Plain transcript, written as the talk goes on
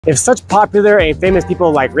If such popular and famous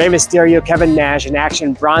people like Rey Mysterio, Kevin Nash, and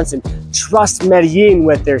Action Bronson trust Medellin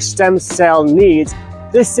with their stem cell needs,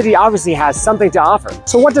 this city obviously has something to offer.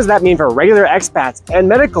 So what does that mean for regular expats and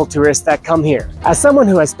medical tourists that come here? As someone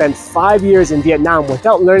who has spent 5 years in Vietnam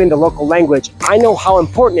without learning the local language, I know how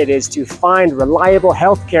important it is to find reliable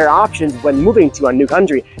healthcare options when moving to a new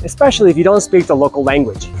country, especially if you don't speak the local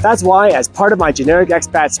language. That's why, as part of my Generic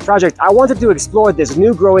Expats project, I wanted to explore this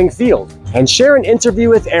new growing field and share an interview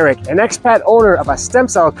with Erik, an expat owner of a stem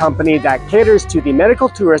cell company that caters to the medical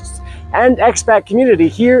tourists and expat community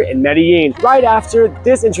here in Medellin, right after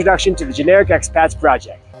this introduction to the Generic Expats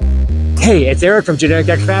project. Hey, it's Erik from Generic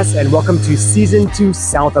Expats and welcome to Season 2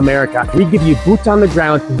 South America. We give you boots on the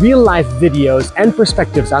ground, real life videos and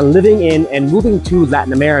perspectives on living in and moving to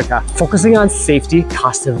Latin America, focusing on safety,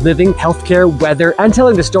 cost of living, healthcare, weather, and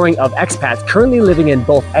telling the story of expats currently living in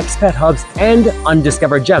both expat hubs and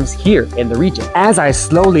undiscovered gems here in the region. As I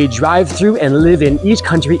slowly drive through and live in each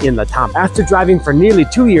country in Latam, after driving for nearly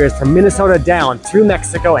 2 years from Minnesota down through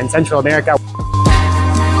Mexico and Central America,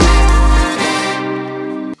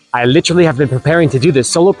 I literally have been preparing to do this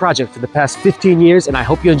solo project for the past 15 years, and I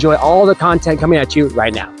hope you enjoy all the content coming at you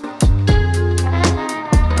right now.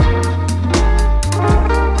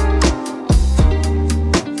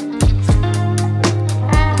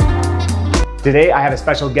 Today, I have a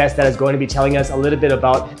special guest that is going to be telling us a little bit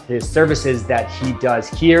about his services that he does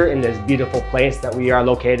here in this beautiful place that we are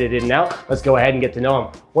located in now. Let's go ahead and get to know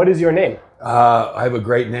him. What is your name? I have a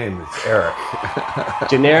great name. It's Erik.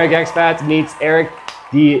 Generic Expats meets Erik,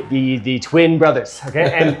 the twin brothers,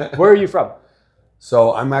 okay? And where are you from?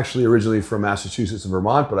 So I'm actually originally from Massachusetts and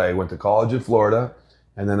Vermont, but I went to college in Florida,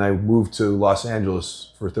 and then I moved to Los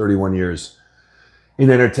Angeles for 31 years in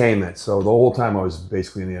entertainment. So the whole time I was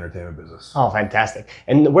basically in the entertainment business. Oh, fantastic.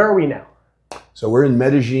 And where are we now? So we're in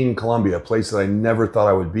Medellin, Colombia, a place that I never thought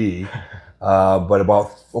I would be. But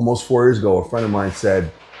about almost 4 years ago, a friend of mine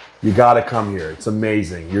said, "You gotta come here. It's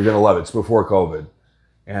amazing. You're gonna love it." It's before COVID.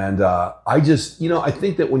 And I just, I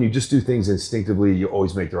think that when you just do things instinctively, you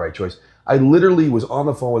always make the right choice. I literally was on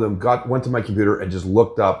the phone with him, went to my computer and just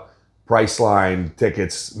looked up Priceline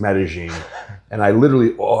tickets, Medellin. And I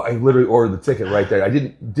literally ordered the ticket right there. I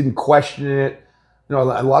didn't question it.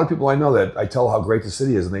 A lot of people I know that I tell how great the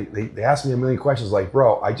city is, and they ask me a million questions like,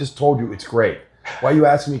 "Bro, I just told you it's great. Why are you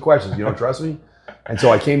asking me questions? You don't trust me?" And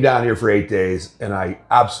so I came down here for 8 days, and I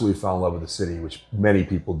absolutely fell in love with the city, which many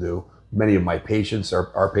people do. Many of my patients,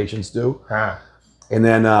 our patients do. And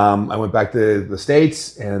then I went back to the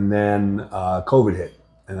States, and then COVID hit,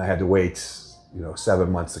 and I had to wait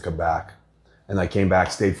 7 months to come back. And I came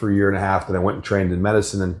back, stayed for a year and a half, then I went and trained in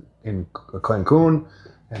medicine in Cancun.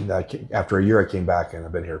 And after a year, I came back, and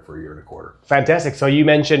I've been here for a year and a quarter. Fantastic. So you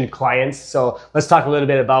mentioned clients. So let's talk a little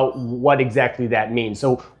bit about what exactly that means.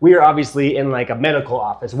 So we are obviously in like a medical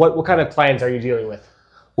office. What kind of clients are you dealing with?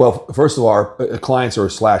 Well, first of all, our clients or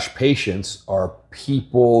 / patients are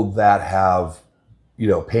people that have,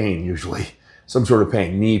 pain usually, some sort of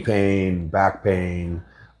pain, knee pain, back pain.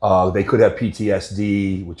 They could have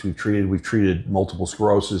PTSD, which we've treated. We've treated multiple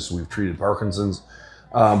sclerosis. We've treated Parkinson's.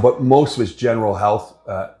 But most of it's general health,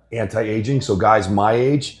 anti-aging. So guys my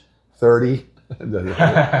age, 30,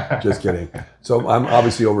 just kidding. So I'm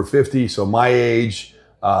obviously over 50. So my age,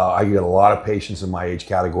 I get a lot of patients in my age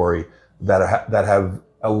category that have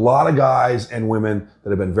a lot of guys and women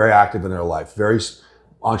that have been very active in their life, very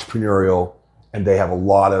entrepreneurial, and they have a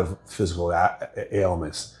lot of physical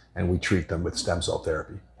ailments, and we treat them with stem cell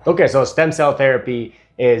therapy. Okay, so stem cell therapy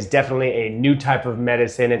is definitely a new type of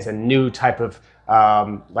medicine. It's a new type of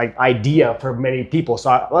idea for many people.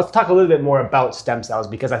 So let's talk a little bit more about stem cells,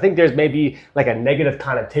 because I think there's maybe like a negative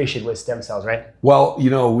connotation with stem cells, right? Well,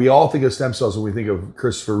 we all think of stem cells when we think of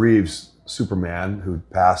Christopher Reeve's Superman, who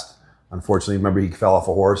passed. Unfortunately, remember he fell off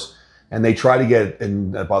a horse, and they tried to get,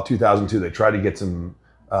 in about 2002, they tried to get some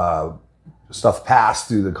stuff passed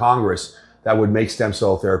through the Congress that would make stem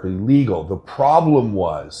cell therapy legal. The problem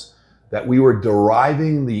was that we were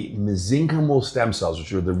deriving the mesenchymal stem cells,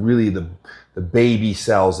 which are really the baby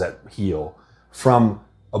cells that heal, from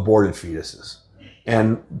aborted fetuses.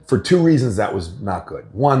 And for 2 reasons, that was not good.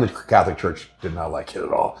 One, the Catholic Church did not like it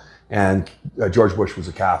at all. And George Bush was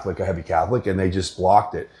a Catholic, a heavy Catholic, and they just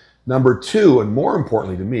blocked it. Number 2, and more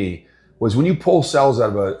importantly to me, was when you pull cells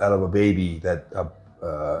out of a baby, that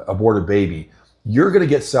aborted baby, you're going to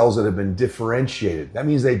get cells that have been differentiated. That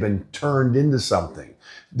means they've been turned into something.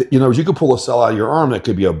 You could pull a cell out of your arm that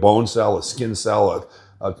could be a bone cell, a skin cell,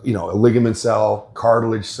 a ligament cell,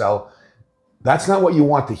 cartilage cell. That's not what you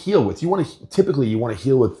want to heal with. Typically you want to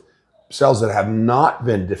heal with cells that have not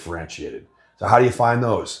been differentiated. So how do you find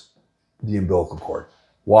those? The umbilical cord.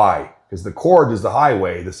 Why? Because the cord is the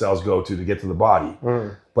highway the cells go to get to the body.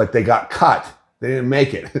 But they got cut. They didn't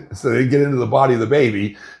make it. So they didn't get into the body of the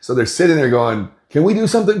baby. So they're sitting there going, can we do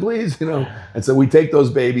something, please? You know? And so we take those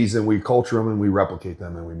babies and we culture them and we replicate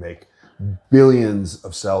them and we make billions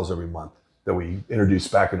of cells every month that we introduce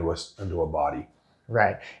back into a body.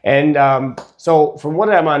 Right. And so from what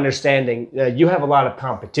I'm understanding, you have a lot of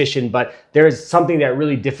competition, but there's something that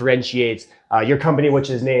really differentiates your company, which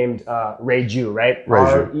is named Reju, right?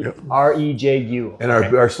 R-E-J-U. And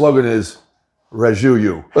our slogan is Reju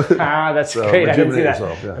you. That's so great. I didn't see that.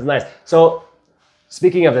 Yourself, yeah. That's nice. So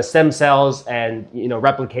speaking of the stem cells and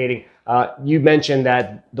replicating, you mentioned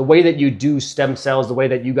that the way that you do stem cells, the way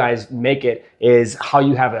that you guys make it, is how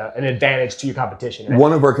you have an advantage to your competition. Right?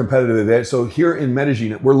 One of our competitive advantages. So here in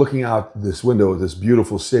Medellin, we're looking out this window of this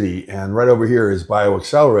beautiful city, and right over here is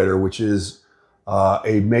Accelerator, which is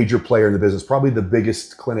a major player in the business, probably the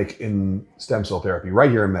biggest clinic in stem cell therapy right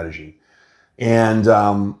here in Medellin.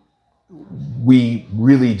 And we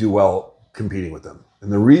really do well competing with them.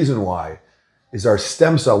 And the reason why is our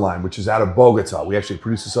stem cell line, which is out of Bogota. We actually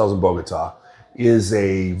produce the cells in Bogota, is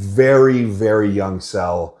a very, very young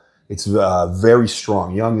cell. It's very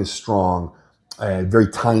strong. Young is strong, very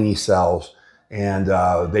tiny cells, and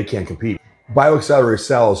they can't compete. Bioaccelerator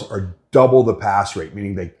cells are double the pass rate,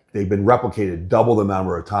 meaning they've been replicated double the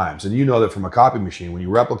number of times. And you know that from a copy machine, when you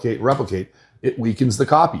replicate, it weakens the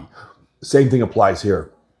copy. Same thing applies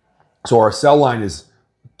here. So our cell line is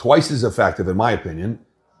twice as effective, in my opinion,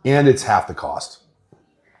 and it's half the cost.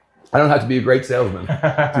 I don't have to be a great salesman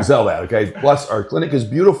to sell that, okay? Plus, our clinic is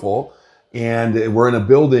beautiful, and we're in a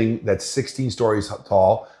building that's 16 stories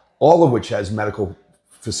tall, all of which has medical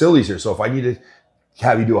facilities here. So if I need to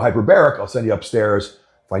have you do a hyperbaric, I'll send you upstairs.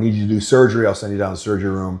 If I need you to do surgery, I'll send you down to the surgery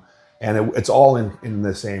room. And it's all in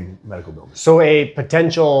the same medical building. So a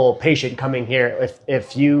potential patient coming here,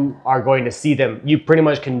 if you are going to see them, you pretty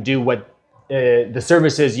much can do what the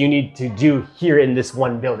services you need to do here in this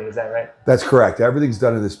one building. Is that right? That's correct. Everything's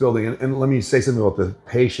done in this building. And let me say something about the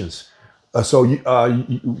patients.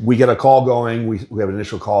 We get a call going. We have an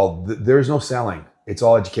initial call. There's no selling. It's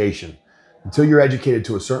all education. Until you're educated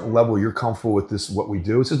to a certain level, you're comfortable with this, what we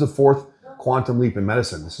do. This is the fourth quantum leap in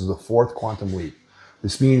medicine. This is the fourth quantum leap.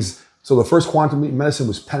 This means, so the first quantum leap in medicine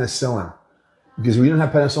was penicillin. Because we didn't have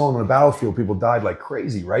penicillin on the battlefield, people died like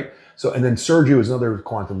crazy, right? So, and then surgery was another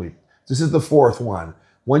quantum leap. This is the fourth one.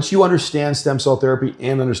 Once you understand stem cell therapy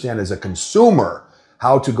and understand as a consumer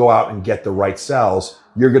how to go out and get the right cells,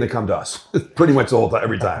 you're going to come to us pretty much the whole time,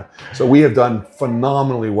 every time. So we have done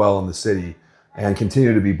phenomenally well in the city and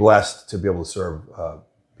continue to be blessed to be able to serve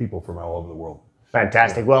people from all over the world.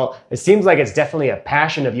 Fantastic. Well, it seems like it's definitely a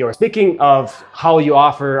passion of yours. Speaking of how you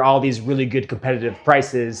offer all these really good competitive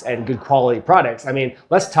prices and good quality products, I mean,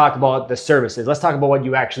 let's talk about the services. Let's talk about what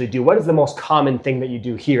you actually do. What is the most common thing that you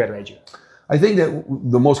do here at Reju? I think that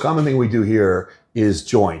the most common thing we do here is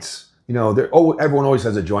joints. You know, everyone always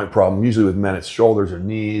has a joint problem. Usually with men, it's shoulders or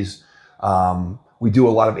knees. We do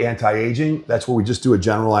a lot of anti-aging. That's where we just do a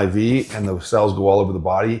general IV and the cells go all over the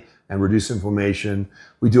body and reduce inflammation.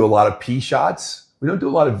 We do a lot of P shots. We don't do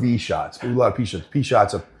a lot of V shots, but we do a lot of P shots. P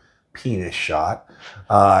shot's a penis shot.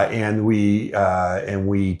 And we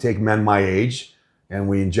take men my age and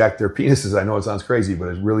we inject their penises. I know it sounds crazy, but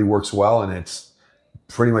it really works well and it's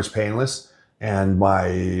pretty much painless. And my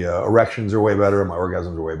erections are way better and my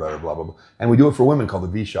orgasms are way better, blah, blah, blah. And we do it for women called the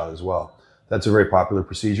V shot as well. That's a very popular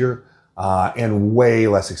procedure and way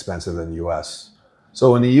less expensive than the US.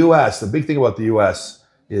 So in the US, the big thing about the US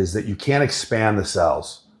is that you can't expand the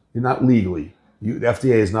cells. You're not legally. The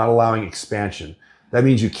FDA is not allowing expansion. That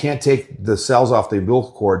means you can't take the cells off the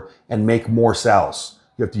umbilical cord and make more cells.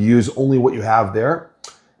 You have to use only what you have there.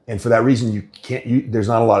 And for that reason, there's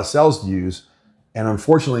not a lot of cells to use. And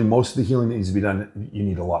unfortunately, most of the healing that needs to be done, you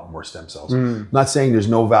need a lot more stem cells. I'm not saying there's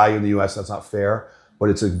no value in the US, that's not fair, but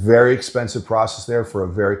it's a very expensive process there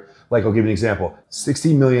for like I'll give you an example.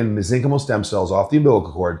 60 million mesenchymal stem cells off the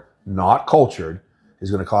umbilical cord, not cultured, is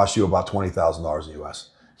gonna cost you about $20,000 in the US.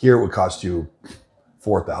 Here it would cost you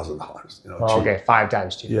 $4,000. Okay, 5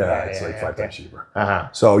 times cheaper. Yeah, it's like 5 times cheaper.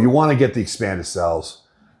 So you want to get the expanded cells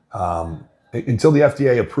until the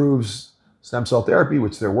FDA approves stem cell therapy,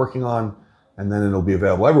 which they're working on, and then it'll be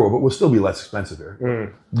available everywhere. But we'll still be less expensive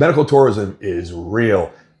here. Medical tourism is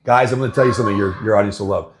real, guys. I'm going to tell you something your audience will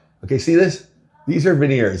love. Okay, see this? These are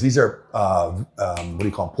veneers. These are what do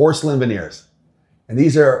you call them? Porcelain veneers, and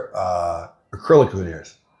these are acrylic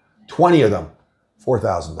veneers. 20 of them.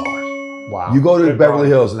 $4,000. Wow. You go to Beverly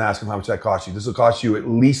Hills and ask them how much that costs you. This will cost you at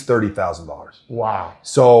least $30,000. Wow.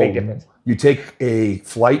 So big difference. You take a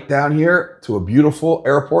flight down here to a beautiful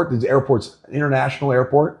airport. The airport's an international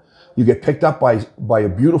airport. You get picked up by a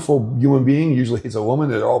beautiful human being. Usually it's a woman.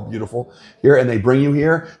 They're all beautiful here. And they bring you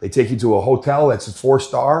here. They take you to a hotel that's a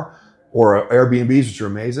 4-star or Airbnbs, which are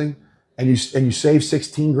amazing. And you save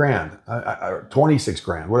 16 grand, 26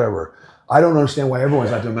 grand, whatever. I don't understand why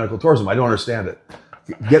everyone's not doing medical tourism. I don't understand it.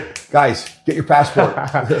 Guys, get your passport.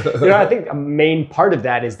 I think a main part of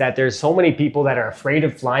that is that there's so many people that are afraid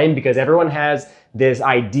of flying because everyone has this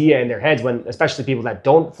idea in their heads, when especially people that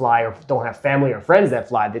don't fly or don't have family or friends that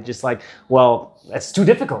fly, they're just like, well, that's too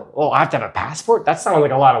difficult. Oh, I have to have a passport? That sounds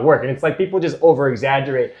like a lot of work. And it's like people just over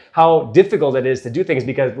exaggerate how difficult it is to do things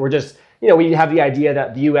because we're just, we have the idea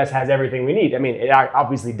that the US has everything we need. I mean, it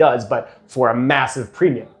obviously does, but for a massive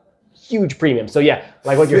premium. Huge premium. So yeah,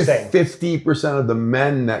 like what you're saying. 50% of the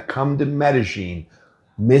men that come to Medellin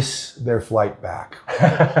miss their flight back.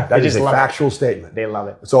 That is a factual statement. They love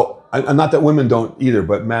it. So, and not that women don't either,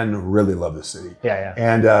 but men really love the city. Yeah.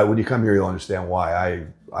 And when you come here, you'll understand why.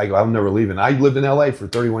 I'm never leaving. I lived in LA for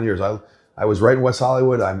 31 years. I was right in West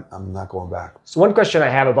Hollywood. I'm not going back. So one question I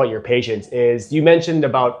have about your patients is, you mentioned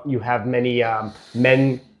about you have many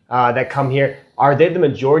men that come here. Are they the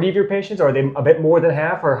majority of your patients, or are they a bit more than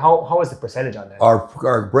half, or how is the percentage on that?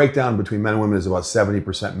 Our breakdown between men and women is about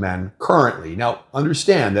 70% men currently. Now,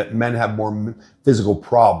 understand that men have more physical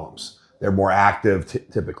problems. They're more active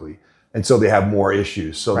typically, and so they have more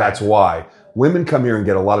issues. So that's why women come here and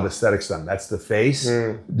get a lot of aesthetics done. That's the face.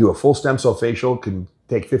 Do a full stem cell facial, can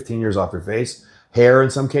take 15 years off your face. Hair in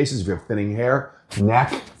some cases, if you have thinning hair.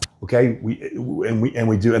 Neck, okay, we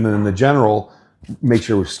do, and then in the general, make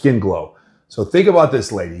sure skin glow. So think about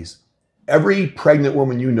this, ladies. Every pregnant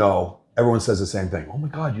woman everyone says the same thing. Oh my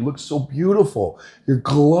God, you look so beautiful. You're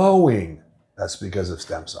glowing. That's because of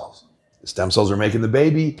stem cells. The stem cells are making the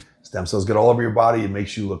baby. Stem cells get all over your body. It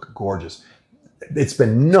makes you look gorgeous. It's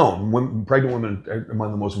been known. Pregnant women are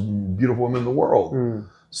among the most beautiful women in the world.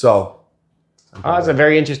 So. That's a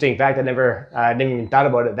very interesting fact. I didn't even thought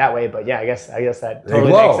about it that way. But yeah, I guess that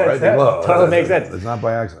totally glow, makes sense. Right? They glow. Totally makes sense. It's not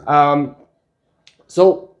by accident.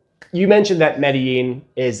 So you mentioned that Medellin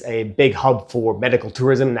is a big hub for medical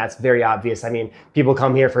tourism, and that's very obvious. I mean, people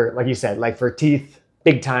come here for, like you said, like for teeth,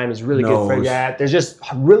 big time is really good for that. There's just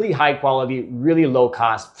really high quality, really low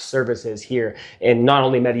cost services here in not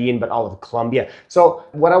only Medellin, but all of Colombia. So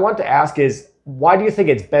what I want to ask is, why do you think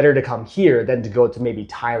it's better to come here than to go to maybe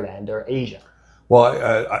Thailand or Asia? Well,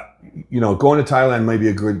 going to Thailand may be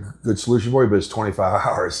a good solution for you, but it's 25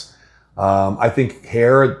 hours. I think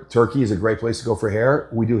Turkey is a great place to go for hair.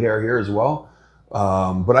 We do hair here as well.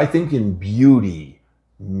 But I think in beauty,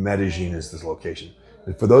 Medellin is this location.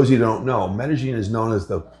 And for those of you who don't know, Medellin is known as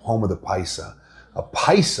the home of the paisa. A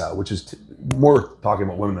paisa, which is more talking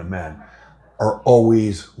about women than men, are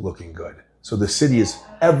always looking good. So the city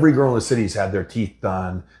every girl in the city has had their teeth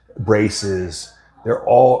done, braces. They're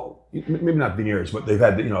all, maybe not veneers, but they've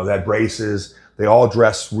had, they had braces. They all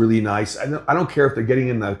dress really nice. I don't care if they're getting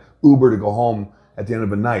in the Uber to go home at the end of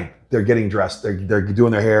the night. They're getting dressed. They're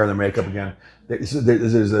doing their hair and their makeup again.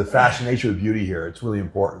 There's a fascination with beauty here. It's really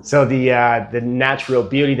important. So the natural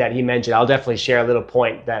beauty that he mentioned, I'll definitely share a little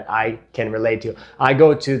point that I can relate to. I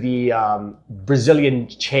go to the Brazilian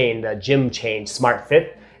chain, the gym chain, Smart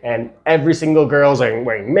Fit, and every single girl's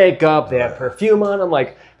wearing makeup. They have perfume on. I'm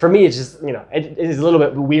like, for me, it's just, it is a little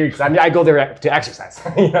bit weird because I go there to exercise,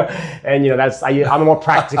 and I'm more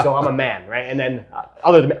practical. I'm a man, right? And then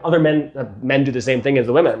other men do the same thing as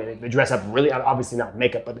the women. I mean, they dress up really, obviously not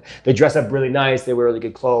makeup, but they dress up really nice. They wear really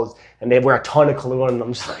good clothes, and they wear a ton of cologne. And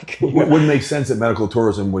I'm just like, It wouldn't make sense that medical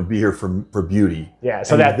tourism would be here for beauty. Yeah,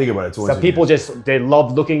 so think about it. So people they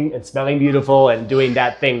love looking and smelling beautiful and doing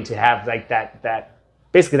that thing to have like that.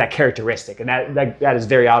 Basically that characteristic, and that is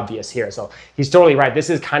very obvious here. So he's totally right. This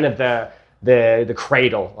is kind of the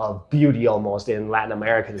cradle of beauty almost in Latin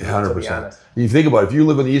America, to be 100%. honest. You think about it, if you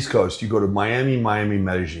live on the East Coast, you go to Miami,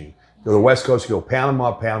 Medellin. You go to the West Coast, you go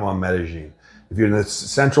Panama, Medellin. If you're in the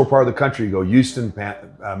central part of the country, you go Houston,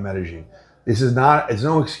 Medellin. It's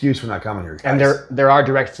no excuse for not coming here, guys. And there are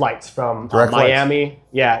direct flights from Miami. Flights.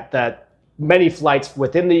 Yeah, that many flights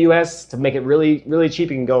within the US to make it really, really cheap.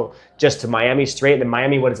 You can go just to Miami straight. And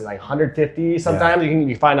Miami, what is it, like 150 sometimes? Yeah.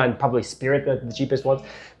 You find on probably Spirit the cheapest ones.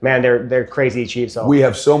 Man, they're crazy cheap. So we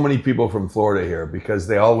have so many people from Florida here because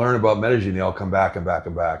they all learn about Medellin. They all come back and back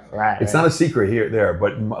and back. Right. It's not a secret there,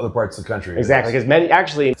 but in other parts of the country. Exactly, because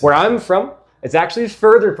actually, where I'm from, it's actually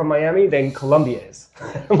further from Miami than Colombia is.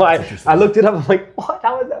 I looked it up. I'm like, what?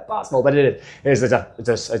 How is that possible? But it is.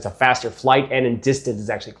 It's a faster flight, and in distance, it's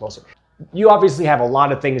actually closer. you obviously have a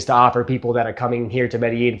lot of things to offer people that are coming here to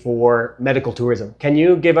Medellin for medical tourism. Can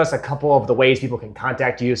you give us a couple of the ways people can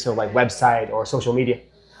contact you? So like website or social media?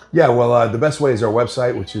 Yeah, well, the best way is our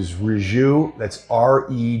website, which is Reju, that's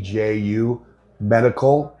R-E-J-U,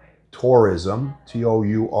 medical tourism,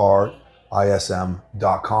 tourism.com.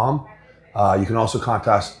 You can also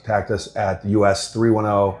contact us at US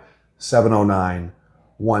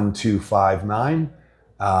 310-709-1259.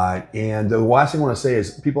 And the last thing I want to say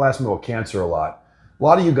is people ask me about cancer a lot. A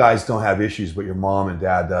lot of you guys don't have issues, but your mom and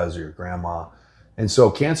dad does, or your grandma. And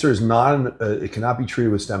so cancer is not, it cannot be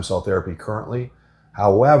treated with stem cell therapy currently.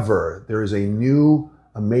 However, there is a new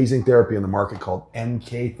amazing therapy on the market called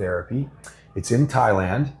NK therapy. It's in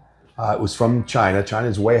Thailand. It was from China. China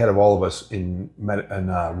is way ahead of all of us in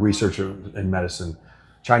research and medicine.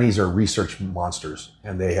 Chinese are research monsters,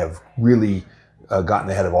 and they have really gotten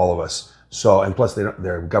ahead of all of us. So, and plus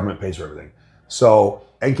their government pays for everything. So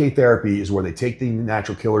NK therapy is where they take the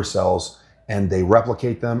natural killer cells and they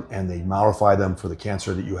replicate them and they modify them for the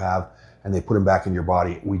cancer that you have, and they put them back in your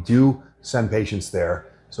body. We do send patients there.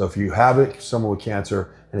 So if you have it, someone with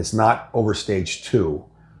cancer, and it's not over stage 2,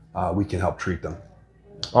 we can help treat them.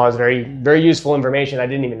 Oh, it's very, very useful information. I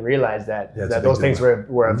didn't even realize that, that those things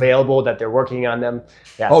were available, that they're working on them.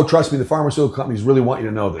 Yeah. Oh, trust me, the pharmaceutical companies really want you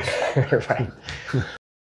to know this. Right.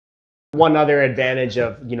 One other advantage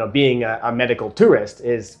of, being a medical tourist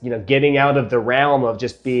is, getting out of the realm of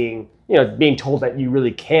just being, being told that you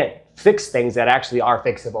really can't fix things that actually are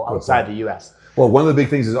fixable outside the US. Well, one of the big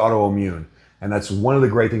things is autoimmune. And that's one of the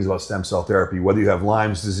great things about stem cell therapy. Whether you have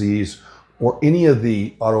Lyme's disease or any of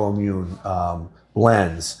the autoimmune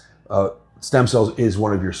blends, stem cells is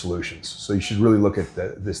one of your solutions. So you should really look at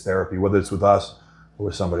this therapy, whether it's with us or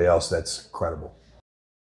with somebody else that's credible.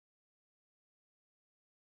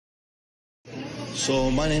 So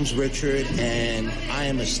my name's Richard, and I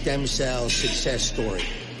am a stem cell success story.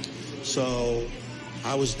 So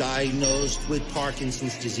I was diagnosed with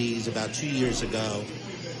Parkinson's disease about 2 years ago,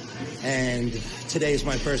 and today is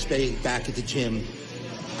my first day back at the gym.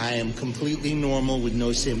 I am completely normal with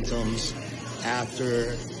no symptoms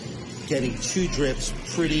after getting 2 drips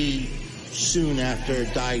pretty soon after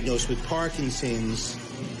diagnosed with Parkinson's.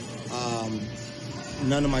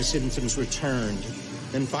 None of my symptoms returned.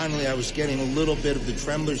 Then finally I was getting a little bit of the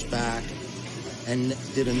tremblers back and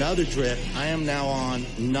did another drip. I am now on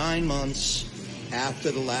 9 months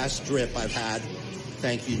after the last drip I've had.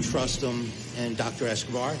 Thank you, Trust Them and Dr.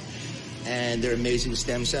 Escobar and their amazing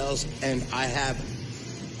stem cells. And I have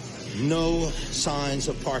no signs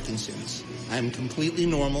of Parkinson's. I'm completely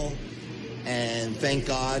normal. And thank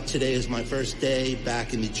God today is my first day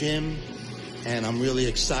back in the gym. And I'm really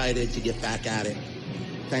excited to get back at it.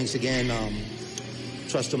 Thanks again,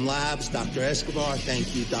 Trust Them Labs, Dr. Escobar.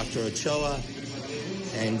 Thank you, Dr. Ochoa.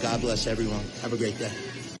 And God bless everyone. Have a great day.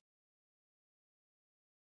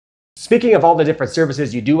 Speaking of all the different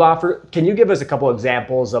services you do offer, can you give us a couple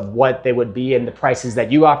examples of what they would be and the prices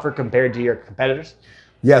that you offer compared to your competitors?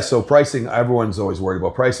 Yeah, so pricing, everyone's always worried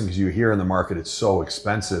about pricing because you hear in the market it's so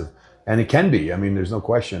expensive. And it can be, I mean, there's no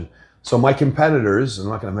question. So my competitors, I'm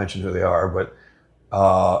not going to mention who they are, but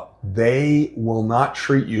they will not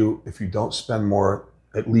treat you if you don't spend more,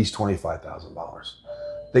 at least $25,000.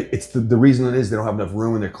 It's the reason it is they don't have enough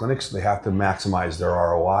room in their clinics. So they have to maximize their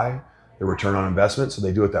ROI, their return on investment. So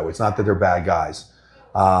they do it that way. It's not that they're bad guys.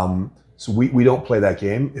 So we don't play that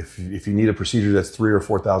game. If you need a procedure that's $3,000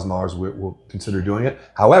 or $4,000, we'll consider doing it.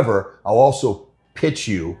 However, I'll also pitch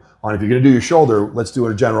you on, if you're going to do your shoulder, let's do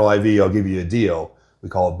a general IV. I'll give you a deal. We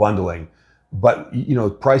call it bundling. But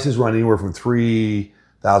prices run anywhere from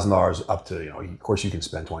 $3,000 up to, of course you can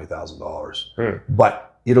spend $20,000,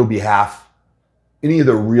 but it'll be half any of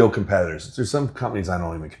the real competitors. There's some companies I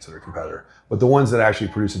don't even consider a competitor, but the ones that actually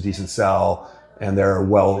produce a decent cell and they're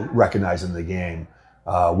well recognized in the game,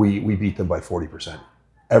 we beat them by 40%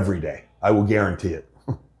 every day. I will guarantee it.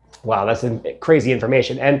 Wow, that's crazy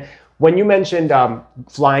information. And when you mentioned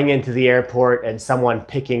flying into the airport and someone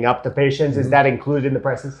picking up the patients, is that included in the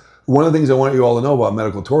prices? One of the things I want you all to know about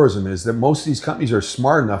medical tourism is that most of these companies are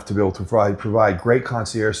smart enough to be able to provide great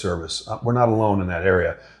concierge service. We're not alone in that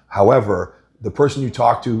area. However, the person you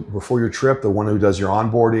talk to before your trip, the one who does your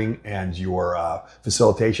onboarding and your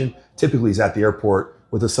facilitation, typically is at the airport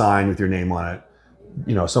with a sign with your name on it.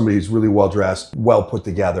 Somebody who's really well dressed, well put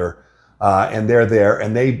together, and they're there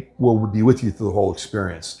and they will be with you through the whole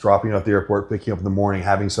experience, dropping you at the airport, picking you up in the morning,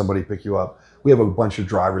 having somebody pick you up. We have a bunch of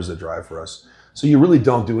drivers that drive for us. So you really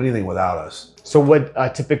don't do anything without us. So would a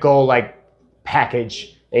typical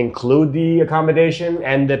package include the accommodation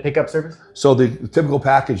and the pickup service? So the typical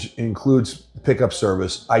package includes pickup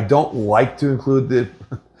service. I don't like to include the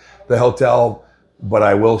the hotel, but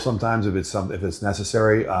I will sometimes if it's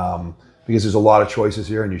necessary, because there's a lot of choices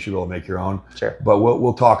here, and you should be able to make your own. Sure. But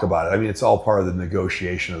we'll talk about it. I mean, it's all part of the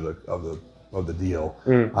negotiation of the deal.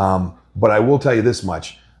 But I will tell you this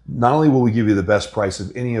much: not only will we give you the best price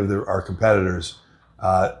of any of our competitors,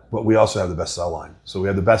 but we also have the best sell line. So we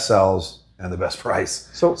have the best sells and the best price.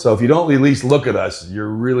 So if you don't at least look at us, you're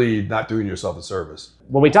really not doing yourself a service.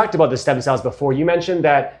 When we talked about the stem cells before, you mentioned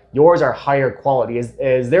that yours are higher quality.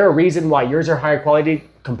 Is there a reason why yours are higher quality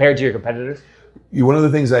compared to your competitors? One of the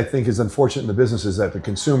things I think is unfortunate in the business is that the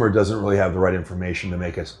consumer doesn't really have the right information to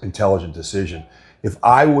make an intelligent decision. If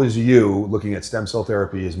I was you looking at stem cell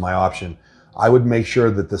therapy as my option, I would make sure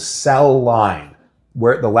that the cell line,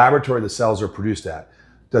 where the laboratory the cells are produced at,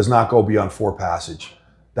 does not go beyond 4 passage.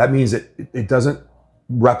 That means that it doesn't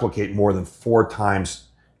replicate more than 4 times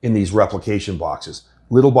in these replication boxes.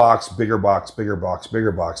 Little box, bigger box, bigger box,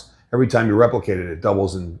 bigger box. Every time you replicate it, it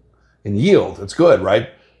doubles in yield. It's good, right?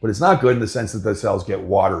 But it's not good in the sense that the cells get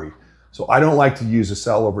watery. So I don't like to use a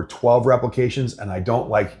cell over 12 replications, and I don't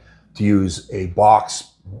like to use a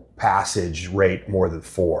box passage rate more than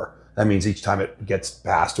 4. That means each time it gets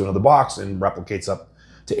passed to another box and replicates up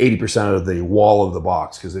to 80% of the wall of the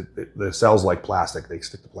box, because the cells like plastic, they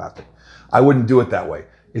stick to plastic. I wouldn't do it that way.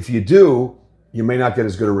 If you do, you may not get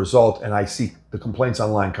as good a result, and I see the complaints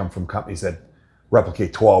online come from companies that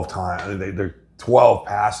replicate 12 times. They're 12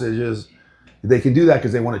 passages. They can do that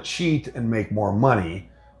because they want to cheat and make more money.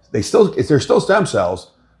 They're still stem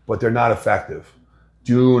cells, but they're not effective.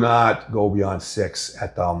 Do not go beyond 6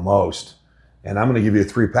 at the most. And I'm going to give you a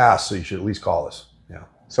 3 pass, so you should at least call us. Yeah.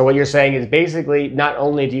 So what you're saying is basically not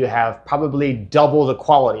only do you have probably double the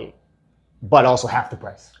quality, but also half the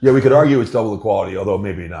price. Yeah, we could argue it's double the quality, although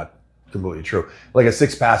maybe not completely true. Like a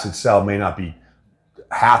 6 passage cell may not be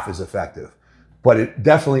half as effective, but it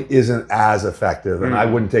definitely isn't as effective, and I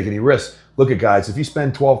wouldn't take any risks. Look at guys, if you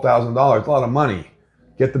spend $12,000, it's a lot of money.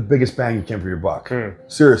 Get the biggest bang you can for your buck.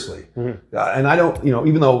 Seriously. And I don't,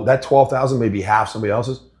 even though that $12,000 may be half somebody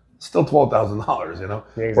else's, it's still $12,000,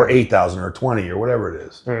 Exactly. or $8,000 or $20,000 or whatever it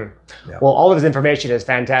is. Yeah. Well, all of this information is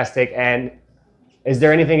fantastic. And is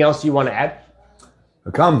there anything else you want to add?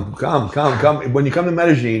 Come. When you come to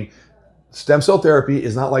Medellin, stem cell therapy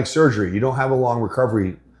is not like surgery. You don't have a long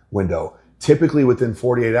recovery window. Typically within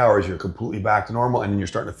 48 hours, you're completely back to normal and you're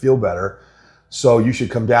starting to feel better. So you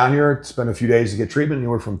should come down here, spend a few days to get treatment,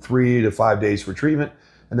 anywhere from 3 to 5 days for treatment,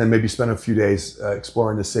 and then maybe spend a few days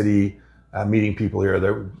exploring the city, meeting people here.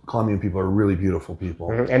 The Colombian people are really beautiful people.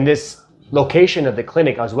 And this location of the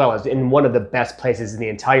clinic as well is in one of the best places in the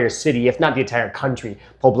entire city, if not the entire country.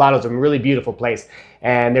 Poblado is a really beautiful place,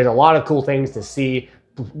 and there's a lot of cool things to see,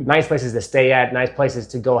 nice places to stay at, nice places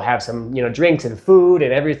to go have some drinks and food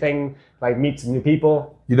and everything, like meet some new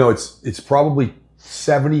people. It's probably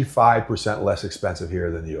 75% less expensive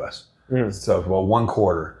here than the US. So about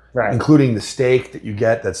 1/4, right, including the steak that you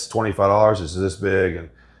get that's $25. It's this big, and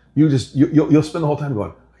you'll spend the whole time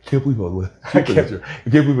going, I can't believe how cheap it is here. I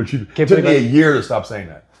can't believe how cheap it is. It took me a year to stop saying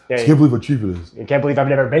that. I can't believe how cheap it is. You can't believe I've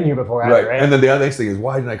never been here before, right? And then the other next thing is,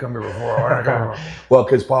 why didn't I come here before? Why didn't I come here? Well,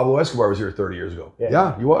 because Pablo Escobar was here 30 years ago.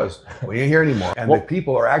 Yeah, he was. Well, he ain't here anymore. And the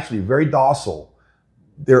people are actually very docile.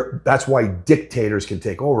 That's why dictators can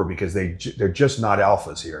take over, because they're just not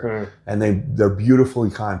alphas here, and they're beautifully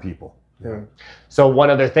kind people. So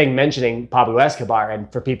one other thing, mentioning Pablo Escobar,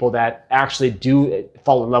 and for people that actually do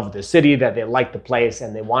fall in love with the city, that they like the place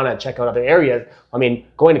and they want to check out other areas, I mean,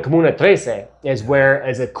 going to Comuna 13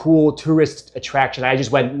 is a cool tourist attraction. I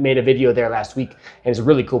just made a video there last week, and it's a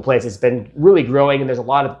really cool place. It's been really growing, and there's a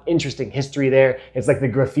lot of interesting history there. It's like the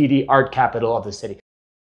graffiti art capital of the city.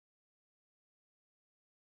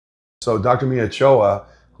 So Dr. Mia Choa,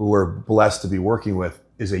 who we're blessed to be working with,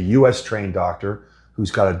 is a US trained doctor who's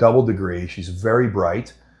got a double degree. She's very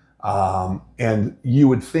bright. And you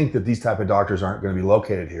would think that these type of doctors aren't going to be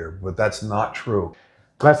located here, but that's not true.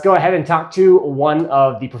 Let's go ahead and talk to one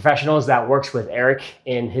of the professionals that works with Erik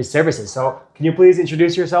in his services. So can you please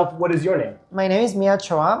introduce yourself? What is your name? My name is Mia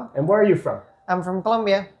Choa. And where are you from? I'm from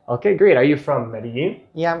Colombia. Okay, great. Are you from Medellin?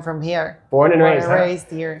 Yeah, I'm from here. Born and raised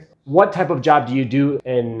here. What type of job do you do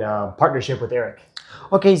in partnership with Erik?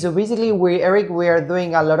 Okay, so basically Erik, we are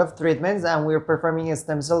doing a lot of treatments, and we're performing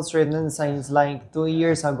stem cell treatments since like 2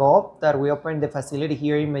 years ago that we opened the facility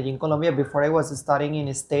here in Medellin, Colombia. Before I was studying in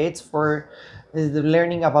the States for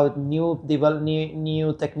learning about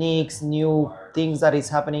new techniques, new things that is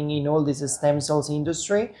happening in all this stem cells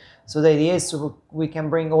industry. So the idea is we can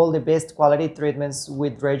bring all the best quality treatments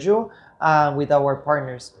with Reju with our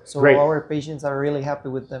partners. So Great. Our patients are really happy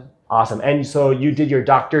with them. Awesome. And so you did your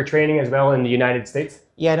doctor training as well in the United States?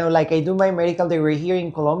 Yeah, no, like I do my medical degree here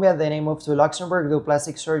in Colombia, then I moved to Luxembourg, do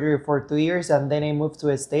plastic surgery for 2 years, and then I moved to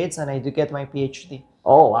the States and I do get my PhD.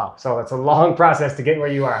 Oh, wow. So it's a long process to get where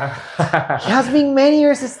you are, huh? It has been many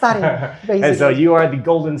years studying, basically. And so you are the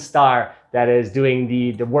golden star that is doing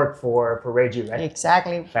the work for Reju, right?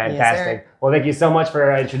 Exactly. Fantastic. Yes, well, thank you so much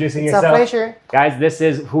for introducing it's yourself. It's a pleasure. Guys, this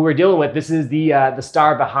is who we're dealing with. This is the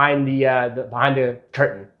star behind the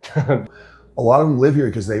curtain. A lot of them live here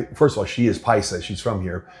because first of all, she is Paisa, she's from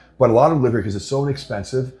here, but a lot of them live here because it's so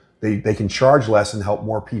inexpensive. They can charge less and help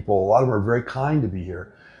more people. A lot of them are very kind to be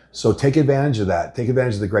here. So take advantage of that. Take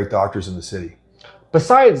advantage of the great doctors in the city.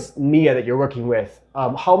 Besides Mia that you're working with,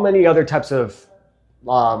 how many other types of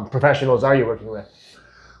professionals are you working with?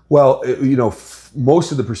 Well,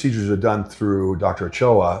 most of the procedures are done through Dr.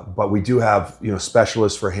 Ochoa, but we do have,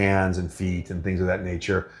 specialists for hands and feet and things of that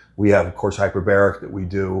nature. We have, of course, hyperbaric that we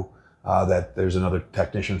do, that there's another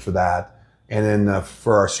technician for that. And then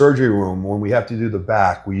for our surgery room, when we have to do the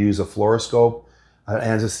back, we use a fluoroscope, an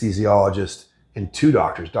anesthesiologist, and 2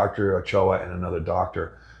 doctors, Dr. Ochoa and another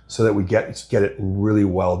doctor, so that we get it really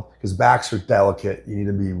well, because backs are delicate. You need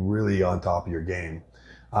to be really on top of your game.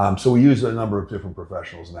 So we use a number of different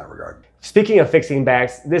professionals in that regard. Speaking of fixing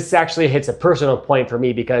backs, this actually hits a personal point for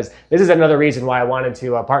me, because this is another reason why I wanted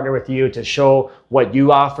to partner with you, to show what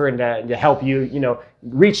you offer and to help you,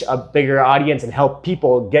 reach a bigger audience and help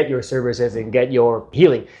people get your services and get your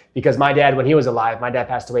healing. Because my dad, when he was alive, my dad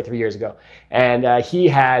passed away 3 years ago, and he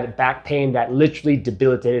had back pain that literally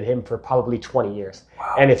debilitated him for probably 20 years.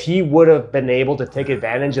 Wow. And if he would have been able to take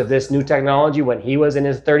advantage of this new technology when he was in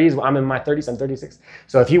his 30s, I'm in my 30s, I'm 36.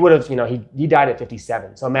 So if he would have, he died at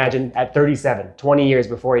 57. So imagine at 37, 20 years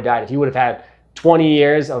before he died, if he would have had 20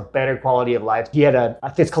 years of better quality of life. He had I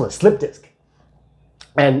think it's called a slip disc.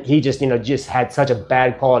 And he just had such a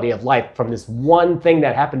bad quality of life from this one thing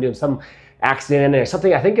that happened to him, some accident or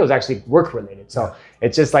something. I think it was actually work related. So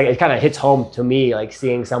it's just like, it kind of hits home to me, like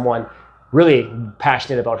seeing someone really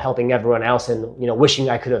passionate about helping everyone else, and wishing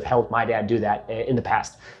I could have helped my dad do that in the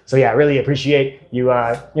past. So yeah, I really appreciate you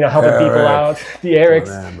helping people out, the Eriks.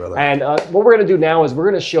 Oh, man, and what we're gonna do now is we're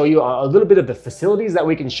gonna show you a little bit of the facilities that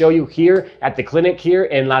we can show you here at the clinic here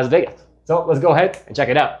in Las Vegas. So let's go ahead and check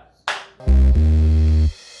it out.